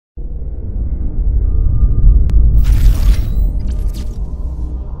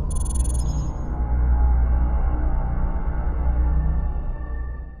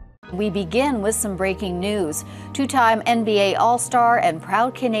we begin with some breaking news. Two-time NBA All-Star and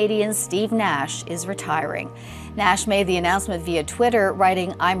proud Canadian Steve Nash is retiring. Nash made the announcement via Twitter,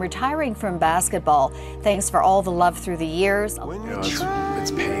 writing, "I'm retiring from basketball. Thanks for all the love through the years." You know,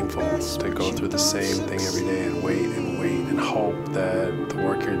 it's painful to go through the same thing every day and wait and hope that the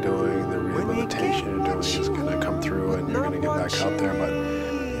work you're doing, the rehabilitation you're doing is going to come through and you're going to get back out there. But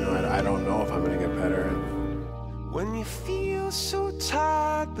you know, I don't know if I'm going to get better. When you feel so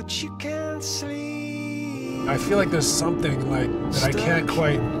tired but you can't sleep. I feel like there's something like that I can't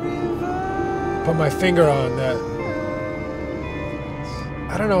quite put my finger on, that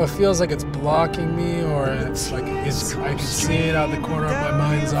I don't know, it feels like it's blocking me, or it's like I can see it out the corner of my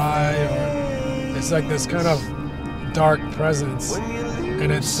mind's eye, or it's like this kind of dark presence,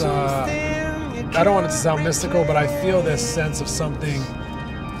 and it's I don't want it to sound mystical, but I feel this sense of something,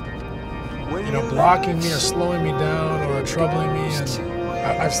 you know, blocking me or slowing me down or troubling me, and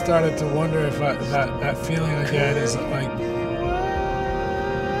I've started to wonder if that feeling I get is like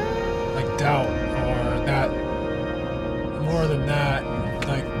doubt, or that more than that,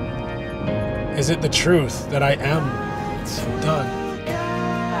 like, is it the truth that I am done?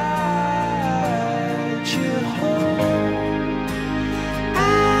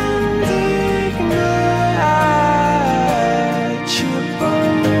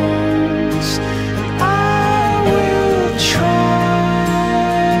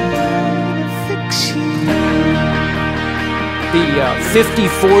 The 50,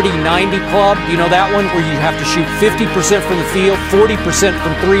 40, 90 club, you know that one where you have to shoot 50% from the field, 40%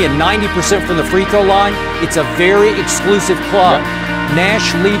 from three, and 90% from the free throw line? It's a very exclusive club. Yep.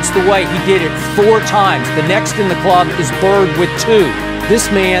 Nash leads the way. He did it 4 times. The next in the club is Bird with 2. This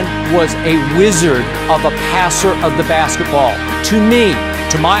man was a wizard of a passer of the basketball. To me,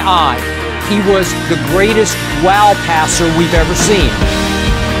 to my eye, he was the greatest wow passer we've ever seen.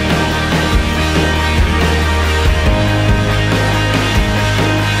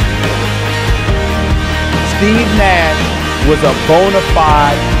 Steve Nash was a bona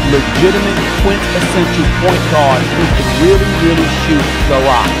fide, legitimate, quintessential point guard who could really shoot the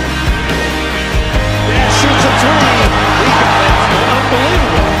rock. Nash shoots a 3. He got it.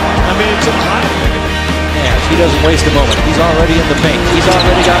 Unbelievable. I mean, it's a Nash, he doesn't waste a moment. He's already in the paint. He's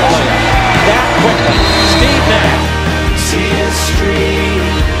already got a layup. That quickly. Steve Nash.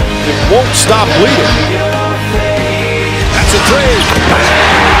 It won't stop bleeding. That's a 3. Steve Nash.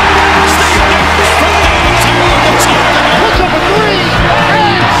 Puts up a 3 and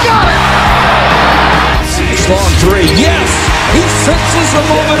got it! Strong 3, yes! He senses the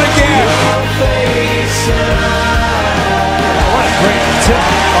moment again! What a great tip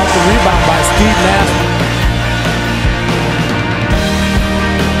off the rebound by Steve Nash.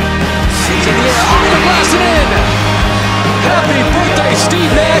 He's in the air, off the glass and in! Happy birthday,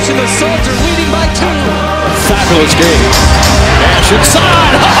 Steve Nash, and the Suns are leading by 2. Fabulous game. Nash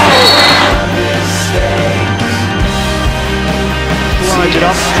inside! Lines it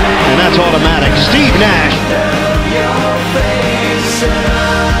up, and that's automatic. Steve Nash.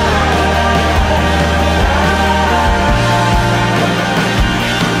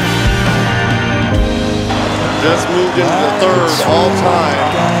 Just moved into the 3rd all-time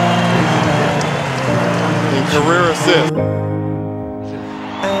in career assist.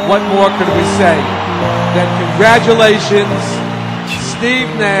 What more could we say than congratulations, Steve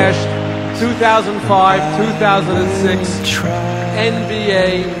Nash, 2005-2006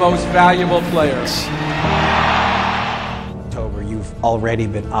 NBA Most Valuable Player. October, you've already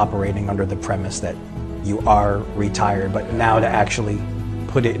been operating under the premise that you are retired, but now to actually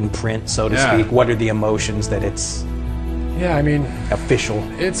put it in print, so to speak, what are the emotions that it's I mean, official?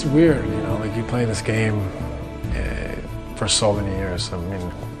 It's weird, you know, like you play this game for so many years. I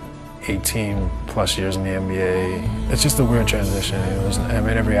mean, 18 plus years in the NBA. It's just a weird transition. You know, I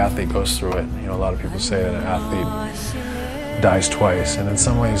mean, every athlete goes through it. You know, a lot of people say that an athlete dies twice, and in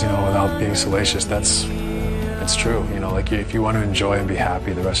some ways, you know, without being salacious, it's true. You know, like if you want to enjoy and be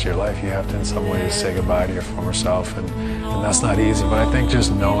happy the rest of your life, you have to in some ways say goodbye to your former self, and that's not easy. But I think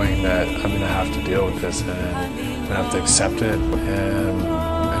just knowing that I'm going to have to deal with this, and I'm going to have to accept it,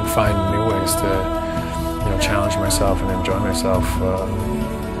 and find new ways to, you know, challenge myself and enjoy myself.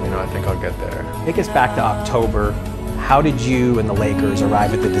 You know, I think I'll get there. Take us back to October. How did you and the Lakers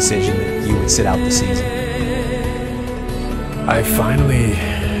arrive at the decision that you would sit out the season? I finally,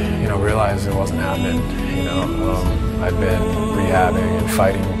 you know, realized it wasn't happening. You know, I'd been rehabbing and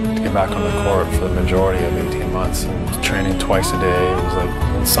fighting to get back on the court for the majority of 18 months and training twice a day. It was like,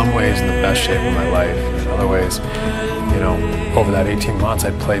 in some ways, in the best shape of my life. In other ways, you know, over that 18 months,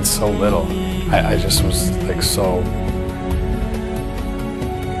 I played so little. I just was like so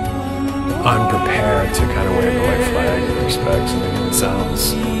unprepared to kind of wave the white flag in respects. I mean,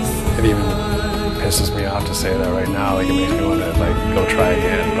 it even pisses me off to say that right now. Like, it makes me want to like go try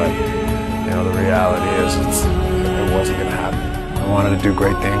again. But you know, the reality is it wasn't going to happen. I wanted to do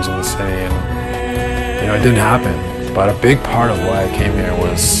great things in the city, and you know, it didn't happen. But a big part of why I came here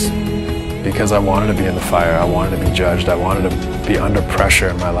was because I wanted to be in the fire. I wanted to be judged. I wanted to be under pressure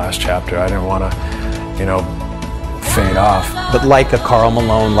in my last chapter. I didn't want to, you know, fade off. But like a Karl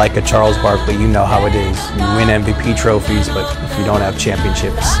Malone, like a Charles Barkley, you know how it is. You win MVP trophies, but if you don't have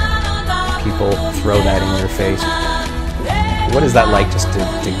championships, people throw that in your face. What is that like, just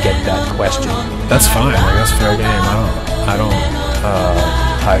to get that question? That's fine. Like, that's fair game. I don't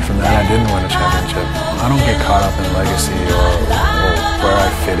hide from that. I didn't win a championship. I don't get caught up in legacy or where I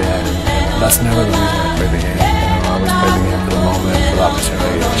fit in. And that's never the reason I play the game. You know, I always play the game for the moment, for the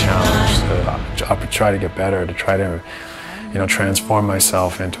opportunity, the challenge, to try to get better, to try to, you know, transform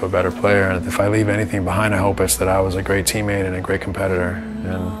myself into a better player. And if I leave anything behind, I hope it's that I was a great teammate and a great competitor.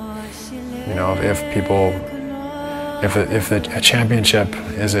 And you know, if a championship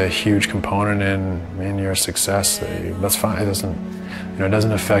is a huge component in your success, that's fine. It doesn't, you know, it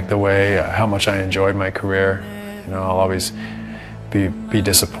doesn't affect the way how much I enjoyed my career. You know, I'll always be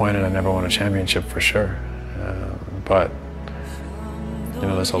disappointed I never won a championship for sure. But you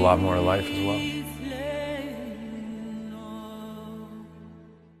know, there's a lot more to life as well.